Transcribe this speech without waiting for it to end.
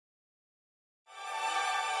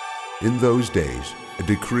In those days, a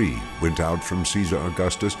decree went out from Caesar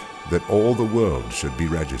Augustus that all the world should be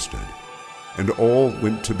registered. And all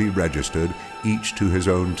went to be registered, each to his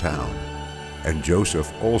own town. And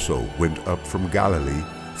Joseph also went up from Galilee,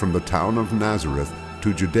 from the town of Nazareth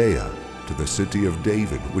to Judea, to the city of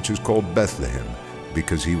David, which is called Bethlehem,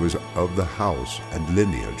 because he was of the house and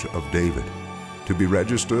lineage of David, to be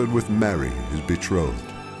registered with Mary, his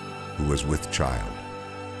betrothed, who was with child.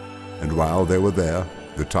 And while they were there,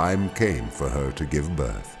 the time came for her to give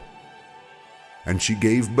birth. And she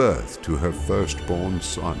gave birth to her firstborn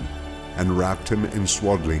son, and wrapped him in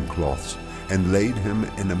swaddling cloths, and laid him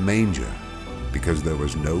in a manger, because there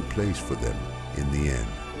was no place for them in the inn.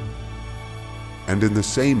 And in the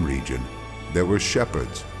same region there were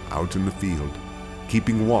shepherds out in the field,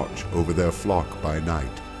 keeping watch over their flock by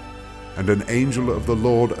night. And an angel of the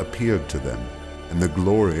Lord appeared to them, and the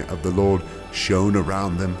glory of the Lord shone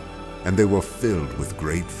around them, and they were filled with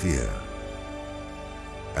great fear.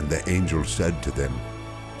 And the angel said to them,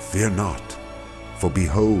 "Fear not, for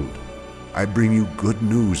behold, I bring you good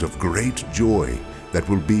news of great joy that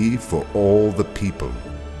will be for all the people.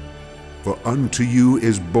 For unto you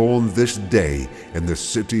is born this day in the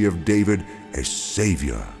city of David a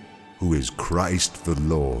Savior, who is Christ the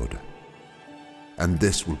Lord. And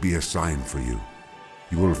this will be a sign for you.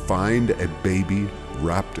 You will find a baby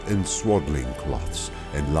wrapped in swaddling cloths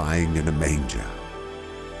and lying in a manger."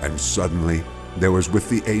 And suddenly there was with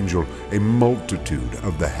the angel a multitude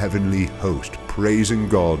of the heavenly host, praising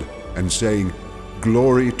God and saying,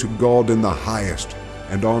 "Glory to God in the highest,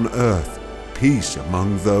 and on earth peace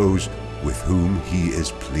among those with whom he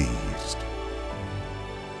is pleased."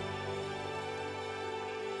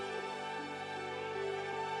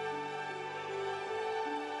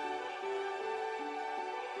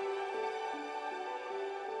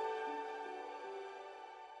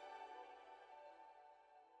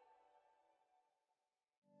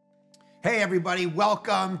 Hey everybody,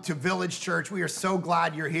 welcome to Village Church. We are so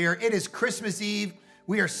glad you're here. It is Christmas Eve.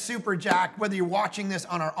 We are super jacked. Whether you're watching this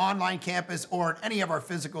on our online campus or at any of our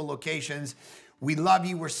physical locations, we love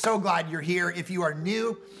you. We're so glad you're here. If you are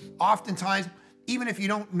new, oftentimes, even if you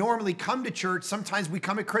don't normally come to church, sometimes we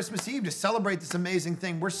come at Christmas Eve to celebrate this amazing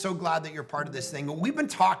thing. We're so glad that you're part of this thing. What we've been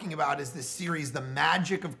talking about is this series, The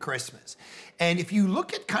Magic of Christmas. And if you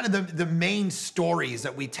look at kind of the main stories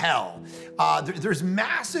that we tell, there's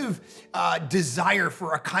massive desire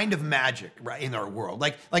for a kind of magic, right, in our world.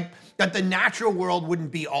 Like that the natural world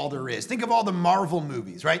wouldn't be all there is. Think of all the Marvel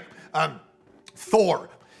movies, right? Thor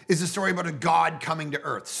is a story about a god coming to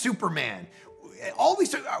earth. Superman. All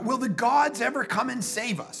these, will the gods ever come and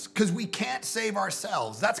save us? Because we can't save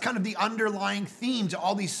ourselves. That's kind of the underlying theme to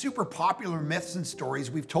all these super popular myths and stories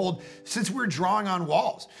we've told since we're drawing on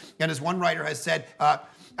walls. And as one writer has said,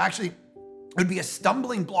 actually, it would be a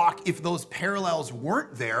stumbling block if those parallels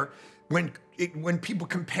weren't there when people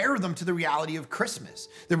compare them to the reality of Christmas,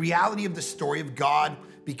 the reality of the story of God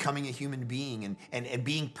becoming a human being and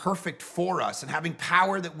being perfect for us and having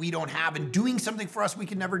power that we don't have and doing something for us we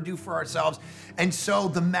can never do for ourselves. And so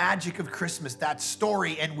the magic of Christmas, that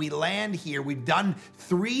story, and we land here. We've done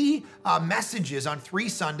three messages on 3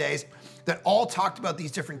 Sundays that all talked about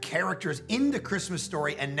these different characters in the Christmas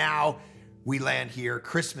story, and now we land here,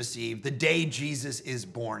 Christmas Eve, the day Jesus is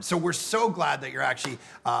born. So we're so glad that you're actually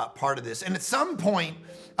part of this. And at some point,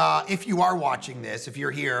 if you are watching this, if you're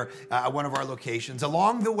here at one of our locations,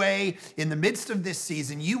 along the way, in the midst of this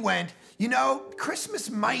season, you went, you know, Christmas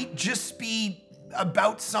might just be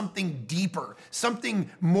about something deeper, something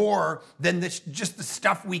more than this, just the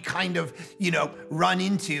stuff we kind of, run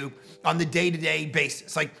into on the day-to-day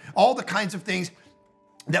basis. Like all the kinds of things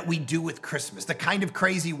that we do with Christmas, the kind of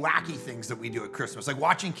crazy, wacky things that we do at Christmas, like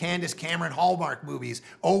watching Candace Cameron Hallmark movies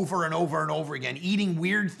over and over and over again, eating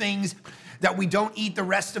weird things that we don't eat the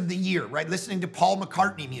rest of the year, right? Listening to Paul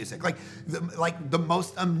McCartney music, like the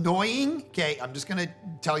most annoying, okay, I'm just gonna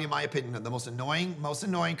tell you my opinion, the most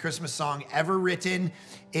annoying Christmas song ever written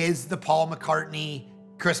is the Paul McCartney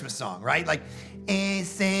Christmas song, right? Like, it's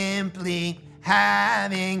simply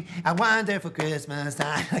having a wonderful Christmas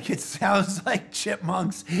time. Like, it sounds like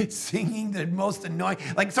chipmunks singing the most annoying,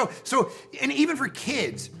 like, so, and even for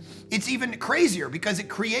kids, it's even crazier because it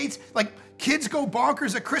creates, like, kids go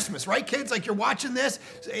bonkers at Christmas, right? Kids, like, you're watching this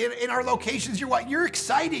in our locations, you're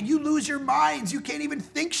excited, you lose your minds, you can't even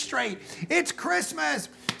think straight. It's Christmas.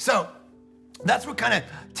 So that's what kind of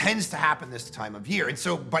tends to happen this time of year. And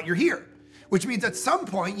so, but you're here, which means at some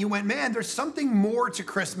point you went, man, there's something more to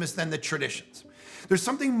Christmas than the traditions. There's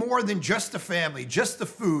something more than just the family, just the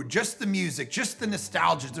food, just the music, just the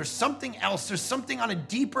nostalgia. There's something else. There's something on a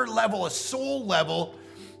deeper level, a soul level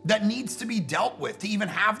that needs to be dealt with to even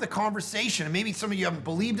have the conversation. And maybe some of you haven't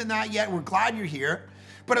believed in that yet. We're glad you're here,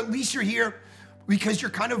 but at least you're here because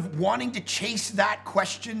you're kind of wanting to chase that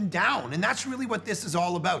question down. And that's really what this is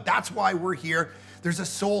all about. That's why we're here. There's a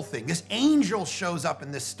soul thing. This angel shows up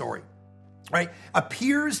in this story, right?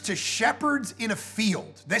 Appears to shepherds in a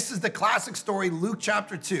field. This is the classic story, Luke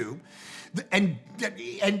chapter 2. And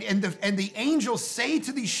the angels say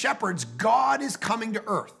to these shepherds, God is coming to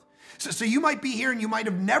earth. So you might be here and you might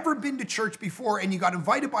have never been to church before and you got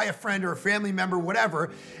invited by a friend or a family member,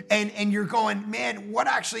 whatever, and you're going, man, what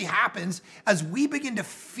actually happens as we begin to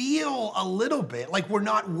feel a little bit like we're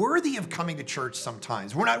not worthy of coming to church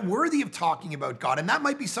sometimes. We're not worthy of talking about God. And that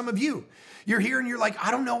might be some of you. You're here and you're like, you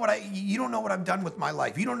don't know what I've done with my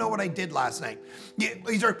life. You don't know what I did last night.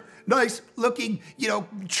 These are nice looking,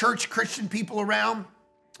 church Christian people around,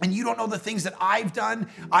 and you don't know the things that I've done.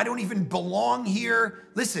 I don't even belong here.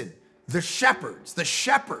 Listen. The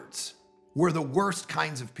shepherds were the worst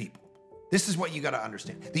kinds of people. This is what you got to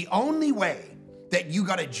understand. The only way that you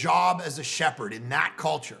got a job as a shepherd in that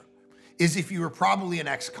culture is if you were probably an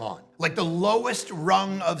ex-con, like the lowest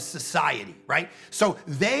rung of society, right? So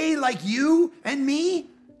they, like you and me,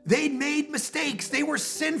 they'd made mistakes. They were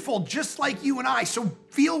sinful, just like you and I. So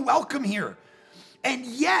feel welcome here. And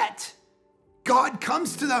yet, God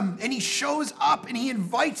comes to them and he shows up and he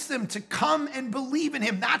invites them to come and believe in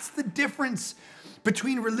him. That's the difference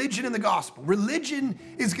between religion and the gospel. Religion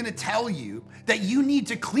is going to tell you that you need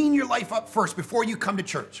to clean your life up first before you come to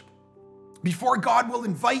church. Before God will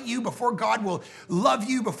invite you, before God will love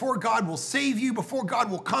you, before God will save you, before God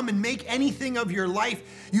will come and make anything of your life,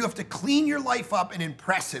 you have to clean your life up and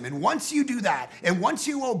impress him. And once you do that, and once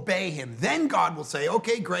you obey him, then God will say,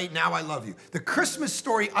 okay, great, now I love you. The Christmas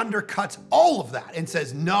story undercuts all of that and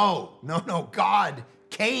says, no, God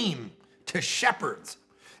came to shepherds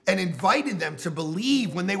and invited them to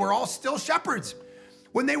believe when they were all still shepherds,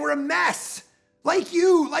 when they were a mess. Like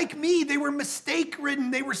you, like me, they were mistake-ridden,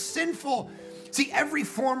 they were sinful. See, every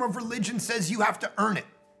form of religion says you have to earn it.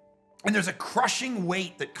 And there's a crushing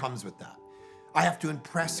weight that comes with that. I have to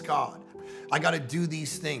impress God. I got to do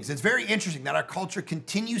these things. It's very interesting that our culture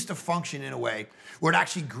continues to function in a way where it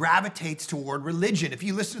actually gravitates toward religion. If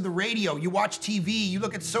you listen to the radio, you watch TV, you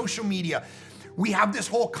look at social media, we have this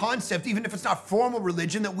whole concept, even if it's not formal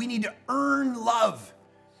religion, that we need to earn love.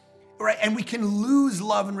 Right? And we can lose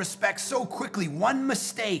love and respect so quickly. One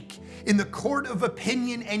mistake in the court of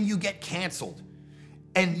opinion and you get canceled.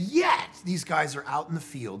 And yet, these guys are out in the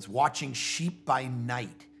fields watching sheep by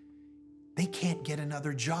night. They can't get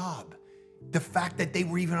another job. The fact that they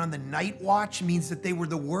were even on the night watch means that they were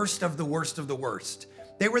the worst of the worst of the worst.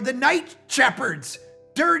 They were the night shepherds,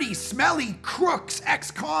 dirty, smelly crooks,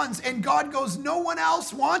 ex-cons. And God goes, no one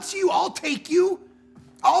else wants you. I'll take you.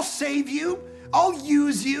 I'll save you. I'll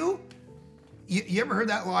use you. You ever heard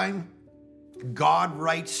that line? God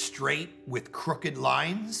writes straight with crooked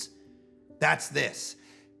lines. That's this.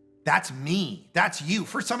 That's me. That's you.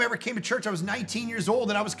 First time I ever came to church, I was 19 years old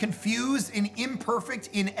and I was confused and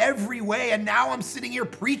imperfect in every way. And now I'm sitting here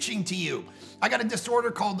preaching to you. I got a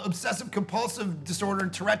disorder called obsessive compulsive disorder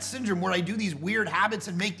and Tourette's syndrome where I do these weird habits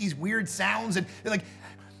and make these weird sounds. And like,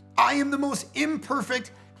 I am the most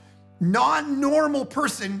imperfect, non-normal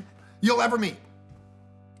person you'll ever meet.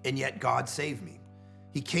 And yet God saved me.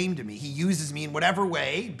 He came to me. He uses me in whatever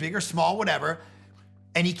way, big or small, whatever.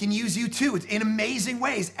 And he can use you too. It's in amazing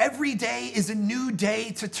ways. Every day is a new day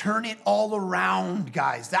to turn it all around,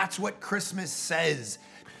 guys. That's what Christmas says.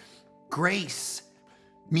 Grace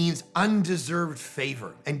means undeserved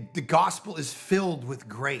favor. And the gospel is filled with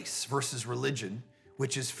grace versus religion,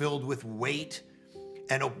 which is filled with weight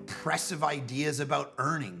and oppressive ideas about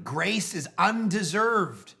earning. Grace is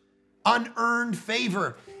undeserved, unearned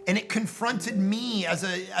favor. And it confronted me as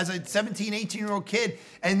a 17, 18-year-old kid.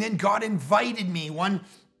 And then God invited me. One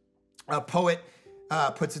poet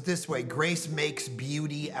puts it this way: grace makes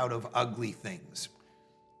beauty out of ugly things.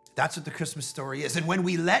 That's what the Christmas story is. And when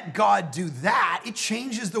we let God do that, it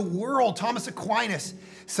changes the world. Thomas Aquinas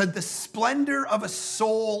said the splendor of a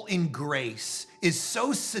soul in grace is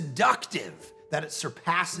so seductive that it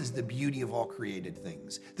surpasses the beauty of all created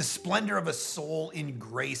things. The splendor of a soul in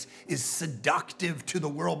grace is seductive to the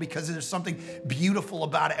world because there's something beautiful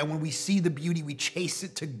about it. And when we see the beauty, we chase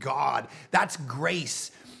it to God. That's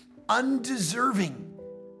grace. Undeserving.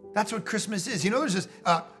 That's what Christmas is. You know, there's this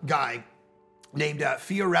guy named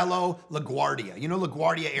Fiorello LaGuardia. You know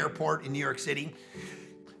LaGuardia Airport in New York City?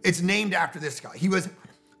 It's named after this guy. He was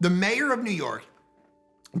the mayor of New York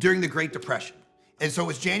during the Great Depression. And so it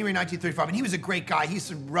was January 1935, and he was a great guy. He used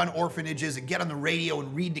to run orphanages and get on the radio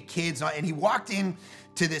and read to kids. And he walked in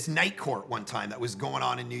to this night court one time that was going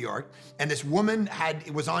on in New York, and this woman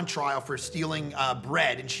was on trial for stealing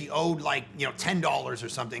bread, and she owed like $10 or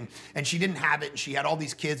something, and she didn't have it, and she had all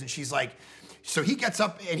these kids, and she's like, so he gets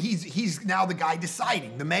up, and he's now the guy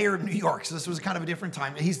deciding, the mayor of New York. So this was kind of a different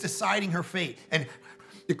time, and he's deciding her fate. And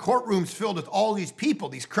the courtroom's filled with all these people,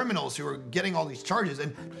 these criminals who are getting all these charges,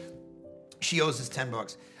 and she owes us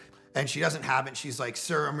 $10 and she doesn't have it. And she's like,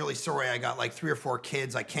 sir, I'm really sorry. I got like 3 or 4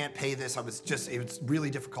 kids. I can't pay this. It was really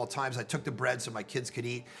difficult times. I took the bread so my kids could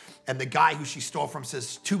eat. And the guy who she stole from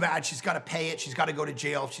says, too bad, she's got to pay it. She's got to go to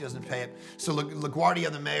jail if she doesn't pay it. So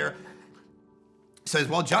LaGuardia, the mayor, says,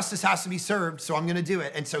 well, justice has to be served, so I'm going to do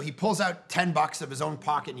it. And so he pulls out $10 of his own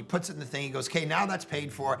pocket and he puts it in the thing. He goes, okay, now that's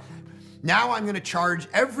paid for. Now I'm going to charge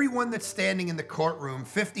everyone that's standing in the courtroom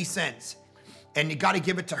 50 cents. And you got to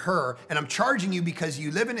give it to her. And I'm charging you because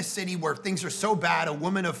you live in a city where things are so bad, a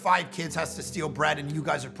woman of 5 kids has to steal bread, and you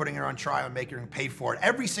guys are putting her on trial and making her pay for it.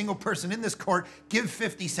 Every single person in this court, give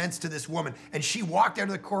 50 cents to this woman. And she walked out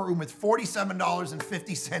of the courtroom with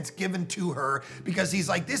 $47.50 given to her because he's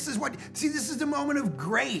like, this is the moment of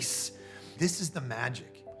grace. This is the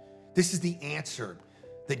magic. This is the answer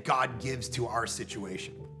that God gives to our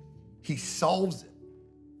situation. He solves it.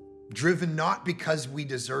 Driven not because we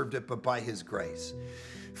deserved it, but by his grace.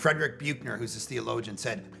 Frederick Buechner, who's this theologian,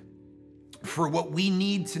 said, for what we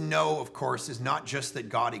need to know, of course, is not just that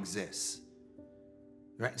God exists.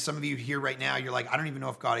 Right? Some of you here right now, you're like, I don't even know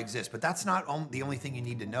if God exists, but that's not the only thing you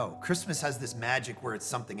need to know. Christmas has this magic where it's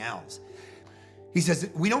something else. He says,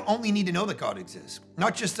 we don't only need to know that God exists,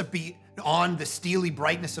 not just to be on the steely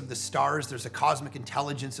brightness of the stars. There's a cosmic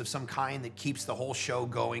intelligence of some kind that keeps the whole show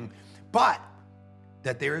going, but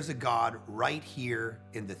that there is a God right here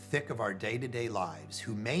in the thick of our day-to-day lives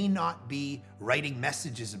who may not be writing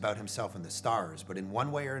messages about himself in the stars, but in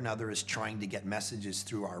one way or another is trying to get messages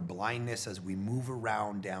through our blindness as we move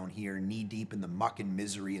around down here knee-deep in the muck and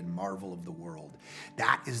misery and marvel of the world.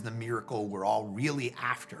 That is the miracle we're all really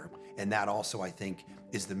after, and that also, I think,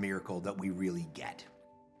 is the miracle that we really get.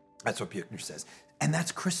 That's what Buechner says. And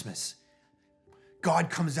that's Christmas.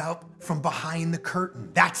 God comes out from behind the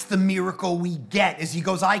curtain. That's the miracle we get, is he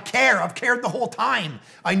goes, I care. I've cared the whole time.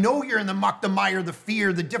 I know you're in the muck, the mire, the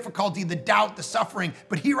fear, the difficulty, the doubt, the suffering,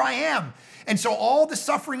 but here I am. And so all the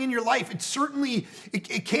suffering in your life,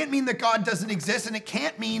 it can't mean that God doesn't exist, and it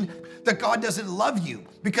can't mean that God doesn't love you,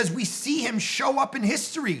 because we see him show up in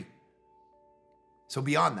history. So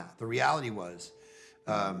beyond that, the reality was,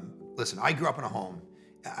 listen, I grew up in a home.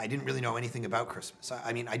 I didn't really know anything about Christmas.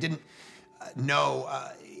 I didn't know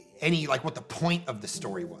what the point of the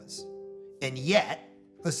story was. And yet,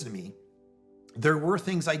 listen to me, there were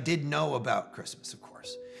things I did know about Christmas, of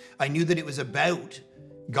course. I knew that it was about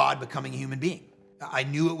God becoming a human being. I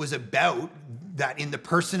knew it was about that in the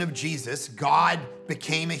person of Jesus, God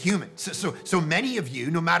became a human. So many of you,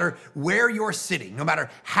 no matter where you're sitting, no matter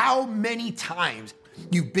how many times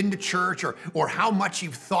you've been to church or how much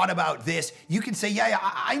you've thought about this, you can say, yeah,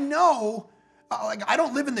 I know. I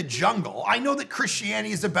don't live in the jungle. I know that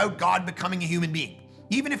Christianity is about God becoming a human being.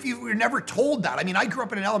 Even if you were never told that. I grew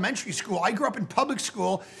up in an elementary school. I grew up in public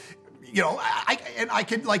school. I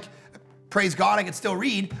could praise God, I could still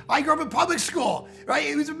read. I grew up in public school, right?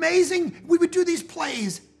 It was amazing. We would do these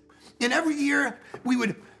plays, and every year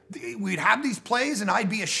we'd have these plays, and I'd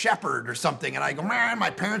be a shepherd or something, and I go, man, my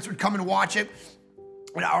parents would come and watch it,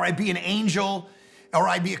 or I'd be an angel, or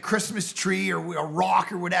I'd be a Christmas tree or a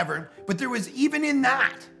rock or whatever. But there was, even in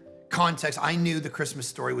that context, I knew the Christmas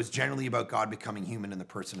story was generally about God becoming human in the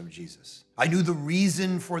person of Jesus. I knew the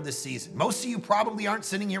reason for the season. Most of you probably aren't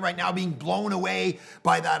sitting here right now being blown away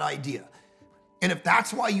by that idea. And if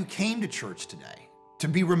that's why you came to church today, to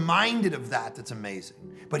be reminded of that, that's amazing.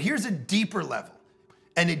 But here's a deeper level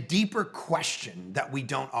and a deeper question that we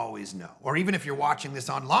don't always know. Or even if you're watching this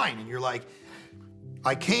online and you're like,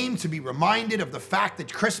 I came to be reminded of the fact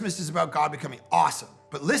that Christmas is about God becoming awesome.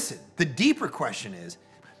 But listen, the deeper question is,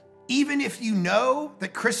 even if you know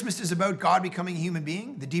that Christmas is about God becoming a human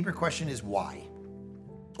being, the deeper question is why?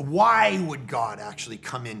 Why would God actually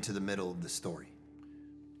come into the middle of the story?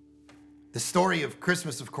 The story of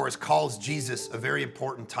Christmas, of course, calls Jesus a very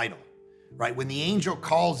important title, right? When the angel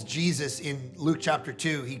calls Jesus in Luke chapter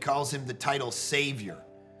 2, he calls him the title Savior.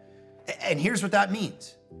 And here's what that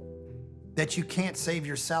means. That you can't save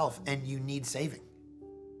yourself and you need saving.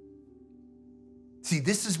 See,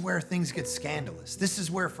 this is where things get scandalous. This is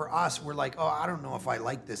where for us, we're like, oh, I don't know if I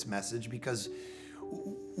like this message, because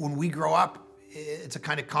when we grow up, it's a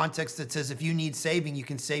kind of context that says if you need saving, you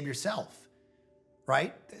can save yourself.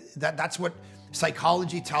 right? That's what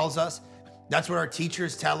psychology tells us. That's what our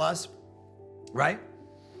teachers tell us, right?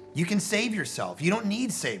 You can save yourself. You don't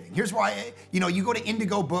need saving. Here's why, you go to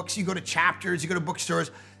Indigo Books, you go to Chapters, you go to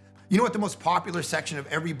bookstores. You know what the most popular section of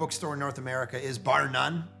every bookstore in North America is, bar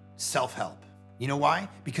none? Self-help. You know why?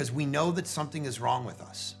 Because we know that something is wrong with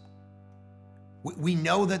us. We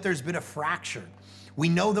know that there's been a fracture. We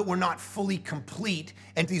know that we're not fully complete.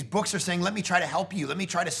 And these books are saying, let me try to help you. Let me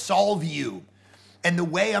try to solve you. And the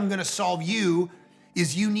way I'm going to solve you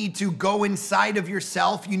is you need to go inside of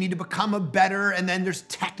yourself. You need to become a better, and then there's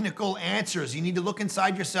technical answers. You need to look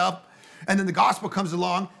inside yourself. And then the gospel comes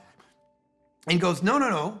along and goes,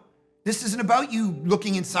 no. This isn't about you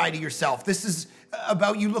looking inside of yourself. This is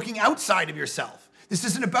about you looking outside of yourself. This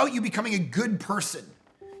isn't about you becoming a good person.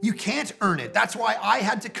 You can't earn it. That's why I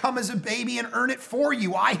had to come as a baby and earn it for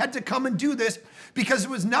you. I had to come and do this because there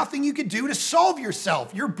was nothing you could do to solve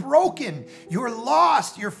yourself. You're broken, you're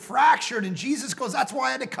lost, you're fractured. And Jesus goes, that's why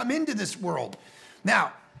I had to come into this world.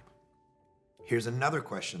 Now, here's another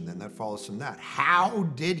question then that follows from that. How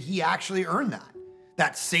did he actually earn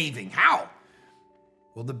that saving? How?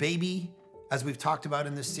 Well, the baby, as we've talked about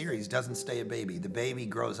in this series, doesn't stay a baby. The baby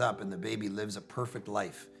grows up and the baby lives a perfect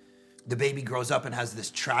life. The baby grows up and has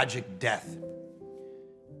this tragic death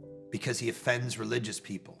because he offends religious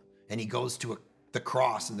people. And he goes to the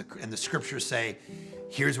cross, and the scriptures say,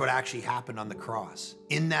 here's what actually happened on the cross.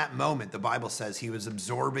 In that moment, the Bible says he was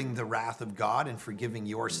absorbing the wrath of God and forgiving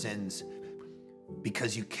your sins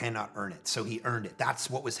because you cannot earn it. So he earned it. That's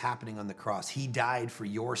what was happening on the cross. He died for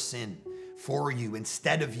your sin, for you,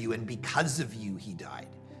 instead of you, and because of you, he died.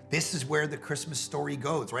 This is where the Christmas story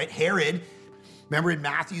goes, right? Herod, remember in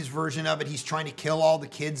Matthew's version of it, he's trying to kill all the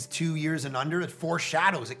kids 2 years and under. It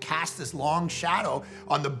foreshadows, it casts this long shadow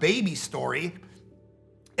on the baby story.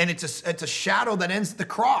 And it's a shadow that ends at the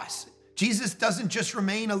cross. Jesus doesn't just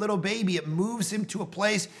remain a little baby. It moves him to a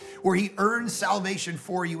place where he earns salvation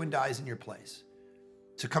for you and dies in your place.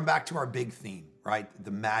 So come back to our big theme, right?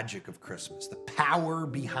 The magic of Christmas, the power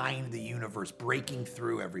behind the universe breaking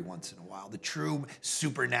through every once in a while, the true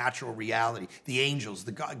supernatural reality, the angels,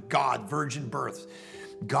 the God, virgin birth.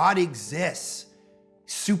 God exists,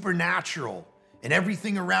 supernatural, and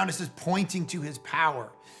everything around us is pointing to his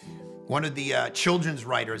power. One of the children's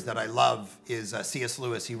writers that I love is C.S.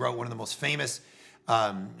 Lewis. He wrote one of the most famous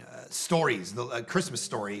stories, the Christmas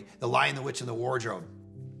story, The Lion, the Witch, and the Wardrobe.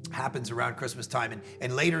 Happens around Christmas time.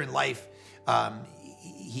 And later in life,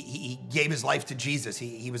 he gave his life to Jesus.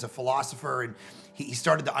 He was a philosopher, and he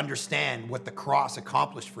started to understand what the cross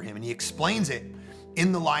accomplished for him. And he explains it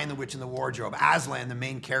in The Lion, the Witch, and the Wardrobe. Aslan, the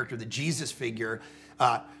main character, the Jesus figure,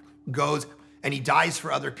 goes and he dies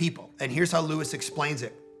for other people. And here's how Lewis explains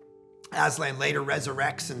it. Aslan later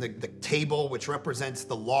resurrects, and the table, which represents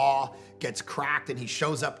the law, gets cracked, and he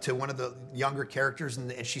shows up to one of the younger characters,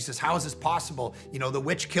 and she says, how is this possible? The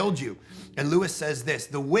witch killed you. And Lewis says this,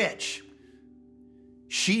 the witch,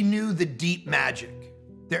 she knew the deep magic.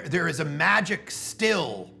 There is a magic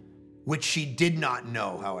still, which she did not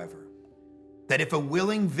know, however, that if a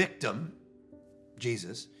willing victim,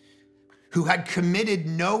 Jesus, who had committed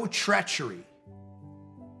no treachery,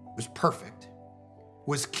 was perfect,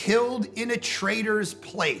 was killed in a traitor's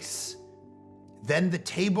place, then the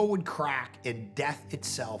table would crack and death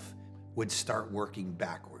itself would start working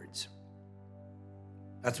backwards.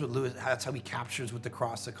 That's how he captures what the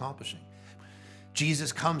cross is accomplishing.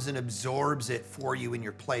 Jesus comes and absorbs it for you in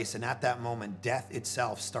your place, and at that moment, death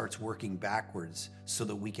itself starts working backwards so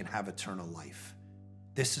that we can have eternal life.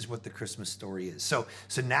 This is what the Christmas story is. So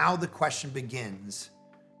now the question begins,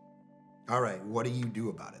 all right, what do you do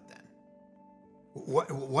about it then?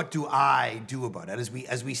 What do I do about it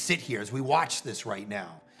as we sit here, as we watch this right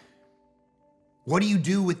now? What do you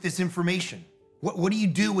do with this information? What do you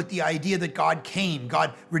do with the idea that God came,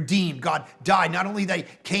 God redeemed, God died? Not only that he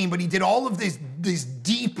came, but he did all of these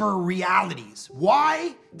deeper realities.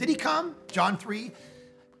 Why did he come? John 3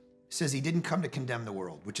 says he didn't come to condemn the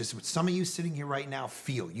world, which is what some of you sitting here right now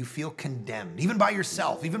feel. You feel condemned, even by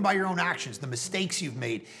yourself, even by your own actions, the mistakes you've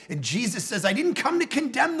made. And Jesus says, I didn't come to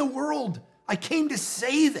condemn the world. I came to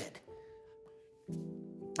save it.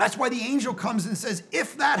 That's why the angel comes and says,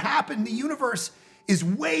 if that happened, the universe is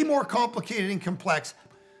way more complicated and complex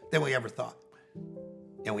than we ever thought.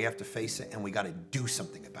 And we have to face it, and we got to do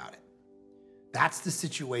something about it. That's the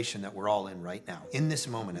situation that we're all in right now, in this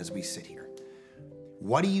moment as we sit here.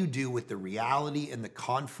 What do you do with the reality and the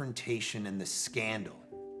confrontation and the scandal?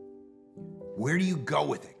 Where do you go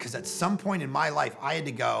with it? Because at some point in my life, I had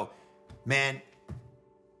to go, man,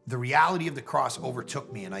 the reality of the cross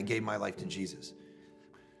overtook me, and I gave my life to Jesus.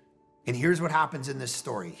 And here's what happens in this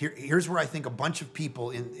story. Here's where I think a bunch of people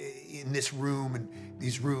in this room and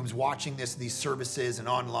these rooms watching these services and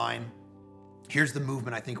online, here's the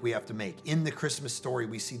movement I think we have to make. In the Christmas story,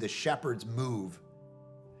 we see the shepherds move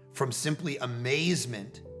from simply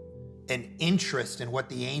amazement and interest in what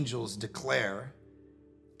the angels declare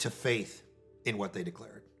to faith in what they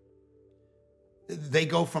declared. They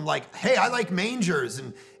go from like, hey, I like mangers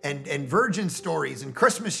and virgin stories and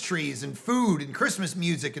Christmas trees and food and Christmas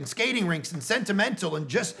music and skating rinks and sentimental and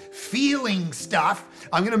just feeling stuff.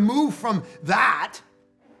 I'm gonna move from that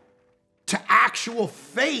to actual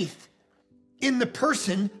faith in the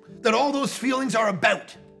person that all those feelings are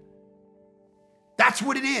about. That's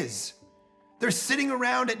what it is. They're sitting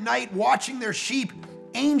around at night watching their sheep.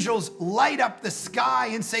 Angels light up the sky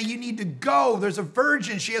and say, you need to go. There's a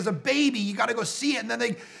virgin. She has a baby. You got to go see it. And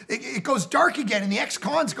then it goes dark again. And the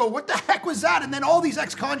ex-cons go, what the heck was that? And then all these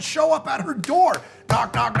ex-cons show up at her door.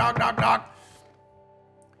 Knock, knock, knock, knock, knock.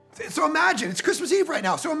 So imagine, it's Christmas Eve right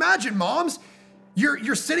now. So imagine, moms,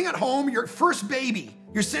 you're sitting at home, your first baby.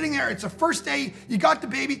 You're sitting there. It's the first day. You got the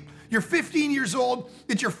baby. You're 15 years old.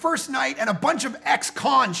 It's your first night. And a bunch of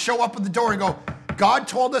ex-cons show up at the door and go, God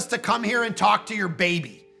told us to come here and talk to your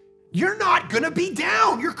baby. You're not gonna be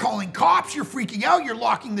down. You're calling cops, you're freaking out, you're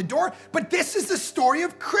locking the door. But this is the story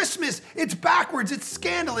of Christmas. It's backwards, it's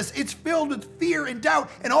scandalous, it's filled with fear and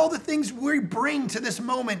doubt and all the things we bring to this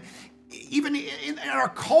moment, even in our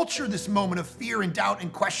culture, this moment of fear and doubt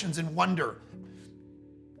and questions and wonder.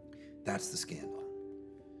 That's the scandal.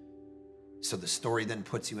 So the story then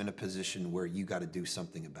puts you in a position where you gotta do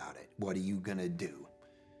something about it. What are you gonna do?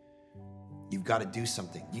 You've got to do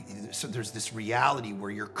something. So there's this reality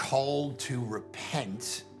where you're called to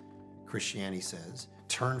repent, Christianity says,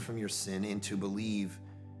 turn from your sin and to believe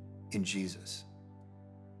in Jesus.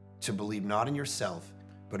 To believe not in yourself,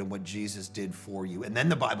 but in what Jesus did for you. And then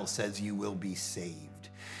the Bible says you will be saved.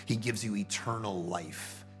 He gives you eternal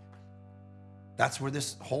life. That's where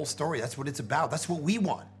this whole story, that's what it's about. That's what we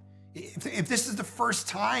want. If this is the first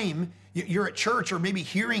time you're at church or maybe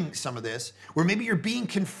hearing some of this, or maybe you're being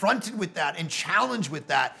confronted with that and challenged with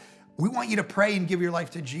that, we want you to pray and give your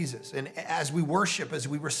life to Jesus. And as we worship, as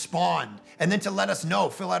we respond, and then to let us know,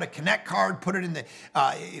 fill out a Connect card, put it in the,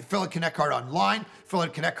 fill a Connect card online, fill out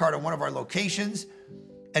a Connect card on one of our locations,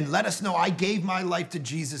 and let us know, I gave my life to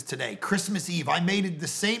Jesus today. Christmas Eve, I made the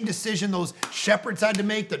same decision those shepherds had to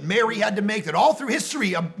make, that Mary had to make, that all through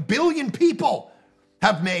history, 1 billion people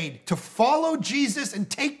have made, to follow Jesus and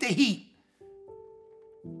take the heat.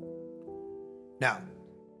 Now,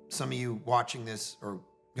 some of you watching this are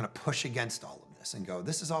gonna push against all of this and go,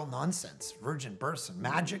 this is all nonsense, virgin births and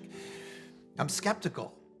magic. I'm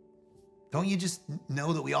skeptical. Don't you just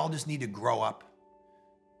know that we all just need to grow up?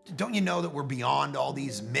 Don't you know that we're beyond all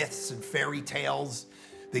these myths and fairy tales,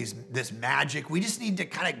 this magic? We just need to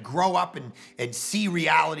kind of grow up and see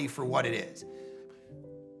reality for what it is.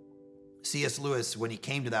 C.S. Lewis, when he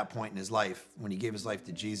came to that point in his life, when he gave his life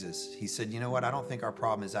to Jesus, he said, you know what? I don't think our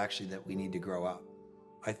problem is actually that we need to grow up.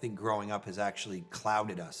 I think growing up has actually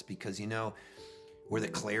clouded us because you know where the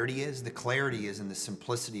clarity is? The clarity is in the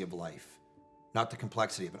simplicity of life, not the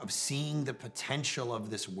complexity of it, of seeing the potential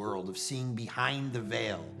of this world, of seeing behind the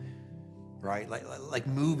veil, right? Like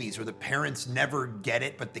movies where the parents never get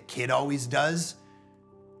it, but the kid always does,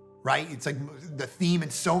 right? It's like the theme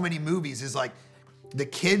in so many movies is like, the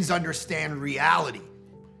kids understand reality,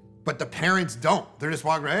 but the parents don't. They're just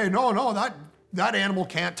walking around, hey, no, that animal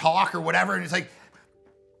can't talk or whatever. And it's like,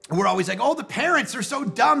 we're always like, oh, the parents are so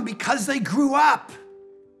dumb because they grew up.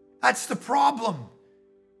 That's the problem.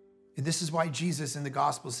 And this is why Jesus in the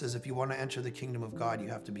gospel says, if you want to enter the kingdom of God, you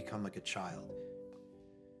have to become like a child.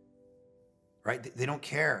 Right? They don't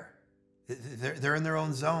care. They're in their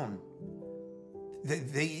own zone.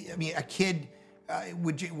 A kid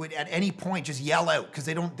would at any point just yell out because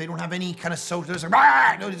they don't have any kind of social.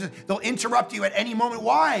 They'll interrupt you at any moment.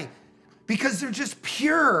 Why? Because they're just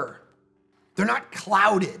pure. They're not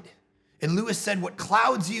clouded. And Lewis said, what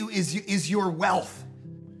clouds you is your wealth.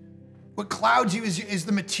 What clouds you is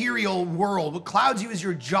the material world. What clouds you is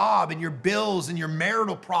your job and your bills and your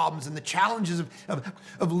marital problems and the challenges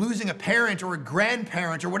of losing a parent or a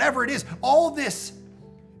grandparent or whatever it is. All this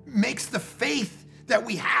makes the faith that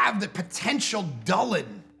we have, the potential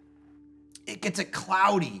dullen. It gets it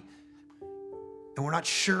cloudy and we're not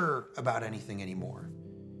sure about anything anymore.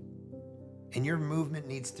 And your movement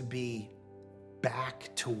needs to be back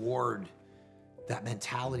toward that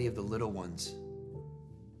mentality of the little ones,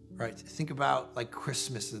 right? Think about like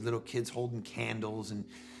Christmas, the little kids holding candles and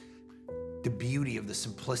the beauty of the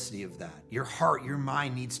simplicity of that. Your heart, your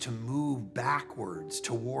mind needs to move backwards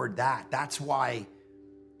toward that. That's why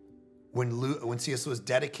When C.S. Lewis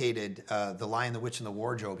dedicated The Lion, the Witch, and the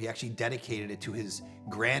Wardrobe, he actually dedicated it to his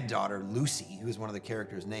granddaughter, Lucy, who is one of the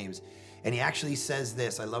characters' names. And he actually says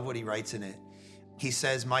this, I love what he writes in it. He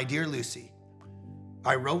says, "My dear Lucy,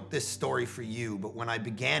 I wrote this story for you, but when I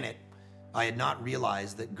began it, I had not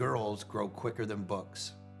realized that girls grow quicker than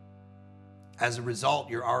books. As a result,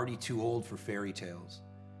 you're already too old for fairy tales.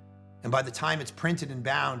 And by the time it's printed and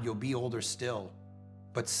bound, you'll be older still.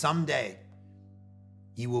 But someday,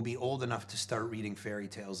 you will be old enough to start reading fairy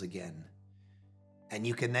tales again. And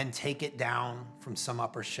you can then take it down from some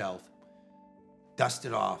upper shelf, dust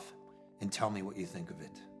it off, and tell me what you think of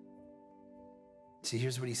it." See,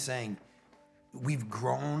 here's what he's saying. We've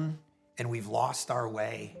grown and we've lost our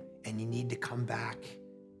way, and you need to come back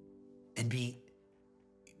and be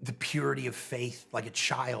the purity of faith like a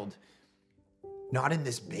child, not in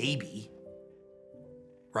this baby,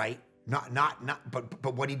 right?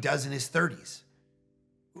 But what he does in his 30s,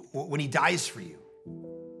 when he dies for you,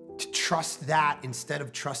 to trust that instead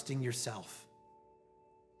of trusting yourself.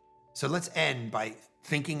 So let's end by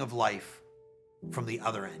thinking of life from the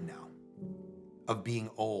other end now, of being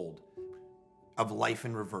old, of life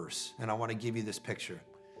in reverse. And I want to give you this picture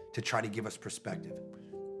to try to give us perspective.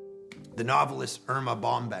 The novelist Irma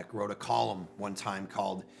Bombeck wrote a column one time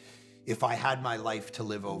called "If I Had My Life to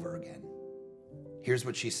Live Over Again." Here's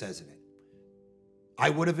what she says in it. "I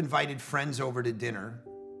would have invited friends over to dinner,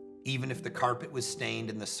 even if the carpet was stained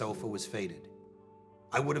and the sofa was faded.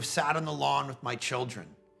 I would have sat on the lawn with my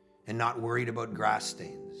children and not worried about grass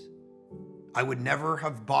stains. I would never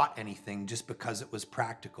have bought anything just because it was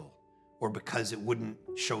practical or because it wouldn't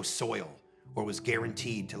show soil or was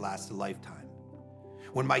guaranteed to last a lifetime.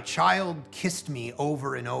 When my child kissed me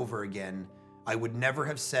over and over again, I would never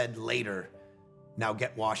have said later, 'Now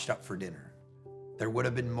get washed up for dinner.' There would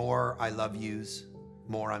have been more 'I love yous,'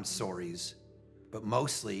 more 'I'm sorry's,' but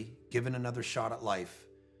mostly, given another shot at life,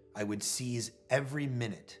 I would seize every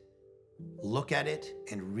minute, look at it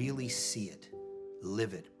and really see it,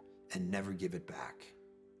 live it, and never give it back."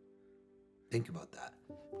 Think about that.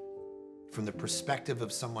 From the perspective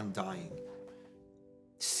of someone dying,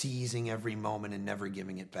 seizing every moment and never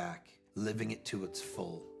giving it back, living it to its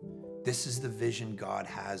full. This is the vision God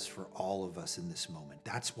has for all of us in this moment.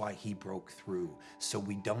 That's why he broke through, so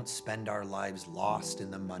we don't spend our lives lost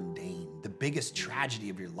in the mundane. The biggest tragedy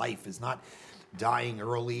of your life is not dying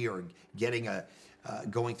early or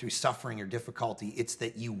going through suffering or difficulty. It's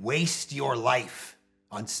that you waste your life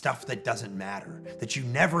on stuff that doesn't matter, that you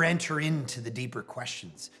never enter into the deeper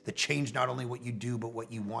questions that change not only what you do, but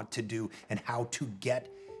what you want to do and how to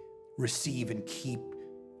get, receive, and keep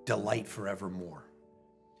delight forevermore.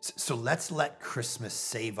 So let's let Christmas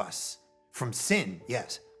save us from sin,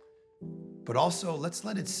 yes, but also let's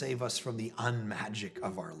let it save us from the unmagic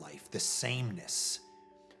of our life, the sameness,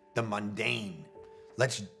 the mundane.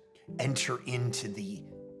 Let's enter into the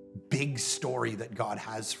big story that God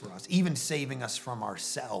has for us, even saving us from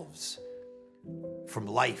ourselves, from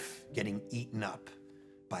life getting eaten up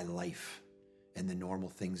by life and the normal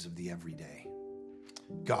things of the everyday.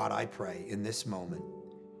 God, I pray in this moment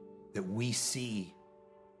that we see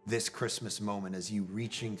this Christmas moment as you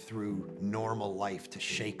reaching through normal life to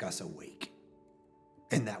shake us awake,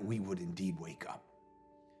 and that we would indeed wake up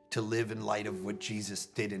to live in light of what Jesus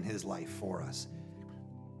did in his life for us.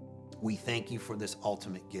 We thank you for this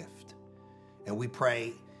ultimate gift. And we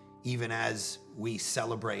pray, even as we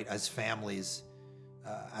celebrate as families,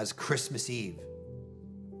 as Christmas Eve,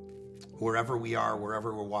 wherever we are,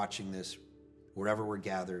 wherever we're watching this, wherever we're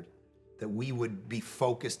gathered, that we would be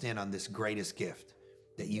focused in on this greatest gift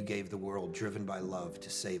that you gave the world, driven by love to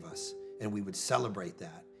save us. And we would celebrate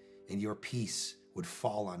that, and your peace would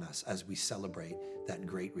fall on us as we celebrate that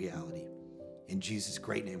great reality. In Jesus'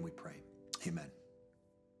 great name we pray. Amen.